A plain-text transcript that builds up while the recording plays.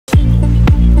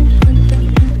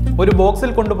ഒരു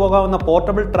ബോക്സിൽ കൊണ്ടുപോകാവുന്ന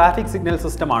portable traffic signal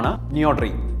സിസ്റ്റമാണ് നിയോട്രി.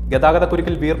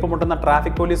 ഗതാഗതക്കുരുക്കിൽ വീർപ്പുമുട്ടുന്ന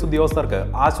ട്രാഫിക് പോലീസ് ഉദ്യോഗസ്ഥർക്ക്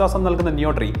ആശ്വാസം നൽകുന്ന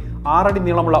നിയോട്രി 6 അടി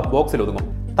നീളമുള്ള ബോക്സിൽ ഒതുങ്ങും.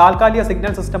 താൽക്കാലിക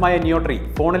സിഗ്നൽ സിസ്റ്റമായ നിയോട്രി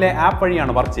ഫോണിലെ ആപ്പ്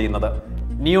വഴിയാണ് വർക്ക് ചെയ്യുന്നത്.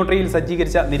 നിയോട്രിയിൽ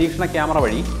സജ്ജീകരിച്ച നിരീക്ഷണ ക്യാമറ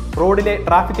വഴി റോഡിലെ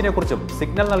ട്രാഫിക്കിനെ കുറിച്ചും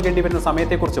സിഗ്നൽ നൽകേണ്ടി വരുന്ന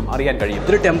സമയത്തെക്കുറിച്ചും അറിയാൻ കഴിയും.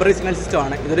 ഇതൊരു ടെമ്പററി സിഗ്നൽ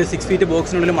സിസ്റ്റമാണ്. ഇതൊരു 6 ഫീറ്റ്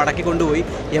ബോക്സിനുള്ളിൽ മടക്കി കൊണ്ടുപോയി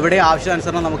എവിടെ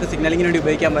ആവശ്യാനുസരണം നമുക്ക് സിഗ്നലിങ്ങിന് വേണ്ടി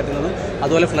ഉപയോഗിക്കാൻ പറ്റുന്നതും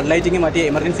അതുപോലെ ഫ്ലഡ് ലൈറ്റിംഗ് മറ്റ്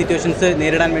എമർജൻസി സിറ്റുവേഷൻസ്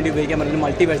നേരിടാൻ വേണ്ടി ഉപയോഗിക്കാൻ പറ്റുന്ന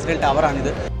മൾട്ടി വെർട്ടിക്കൽ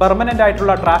ടവറാണിത്. പെർമനന്റ്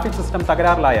ആയിട്ടുള്ള ട്രാഫിക് സിസ്റ്റം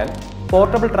തകരാറിലായാൽ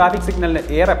പോർട്ടബിൾ ട്രാഫിക് സിഗ്നലിന്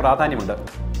ഏറെ പ്രാധാന്യമുണ്ട്.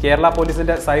 കേരള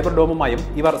പോലീസിന്റെ സൈബർ ഡോമുമായും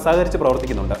ഇവർ സഹകരിച്ച്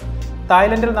പ്രവർത്തിക്കുന്നുണ്ട്.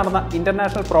 തായ്ലൻഡിൽ നടന്ന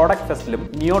ഇന്റർനാഷണൽ പ്രോഡക്റ്റ് ഫെസ്റ്റിലും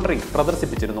നിയോട്രി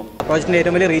പ്രദർശിപ്പിച്ചിരുന്നു. പ്രോജക്റ്റിന്റെ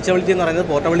ഏറ്റവും വലിയ റീച്ചബിലിറ്റി എന്ന് പറയുന്നത്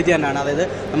പോർട്ടബിലിറ്റി തന്നെയാണ്. അതായത്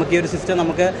നമുക്ക് ഈ ഒരു സിസ്റ്റം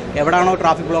നമുക്ക് എവിടെയാണോ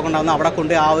ട്രാഫിക് ബ്ലോക്ക് ഉണ്ടാകുന്നത് അവിടെ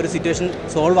കൊണ്ട് ആ ഒരു സിറ്റുവേഷൻ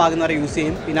സോൾവ് ആകുന്നവരെ യൂസ്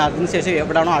ചെയ്യും. പിന്നെ അതിനുശേഷം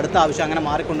എവിടെയാണോ അടുത്ത ആവശ്യം അങ്ങനെ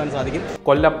മാറിക്കൊണ്ടുവരാൻ സാധിക്കും.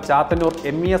 Kollam Chathannoor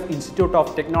MES institute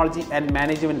of technology and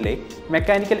മാനേജ്മെന്റിലെ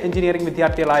mechanical engineering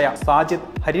വിദ്യാർത്ഥികളായ Sajid,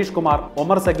 Harish Kumar,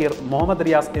 Omar Sageer, Muhammad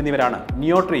Riyas എന്നിവരാണ്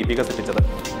നിയോട്രി വികസിപ്പിച്ചത്.